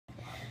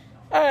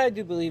I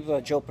do believe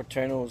Joe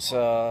Paterno's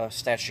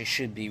statue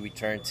should be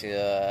returned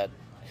to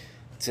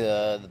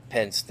the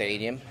Penn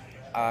Stadium.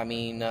 I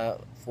mean,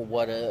 for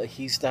what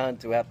he's done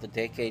throughout the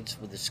decades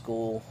with the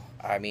school.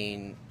 I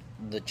mean,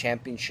 the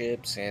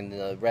championships and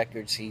the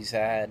records he's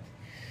had,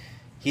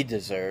 he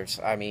deserves.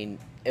 I mean,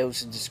 it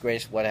was a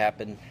disgrace what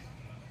happened,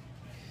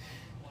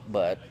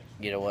 but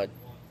you know what?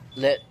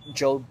 Let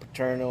Joe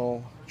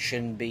Paterno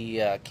shouldn't be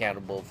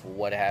accountable for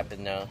what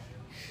happened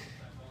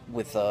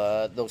with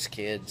those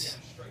kids.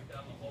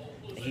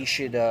 He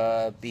should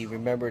be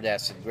remembered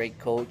as a great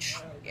coach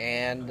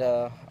and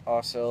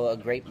also a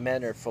great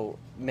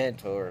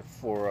mentor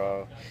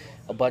for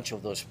a bunch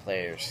of those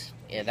players.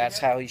 And that's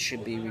how he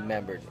should be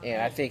remembered.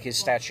 And I think his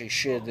statue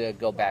should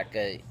go back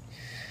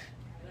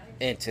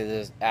into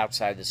the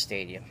outside the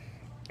stadium.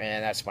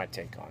 And that's my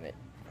take on it.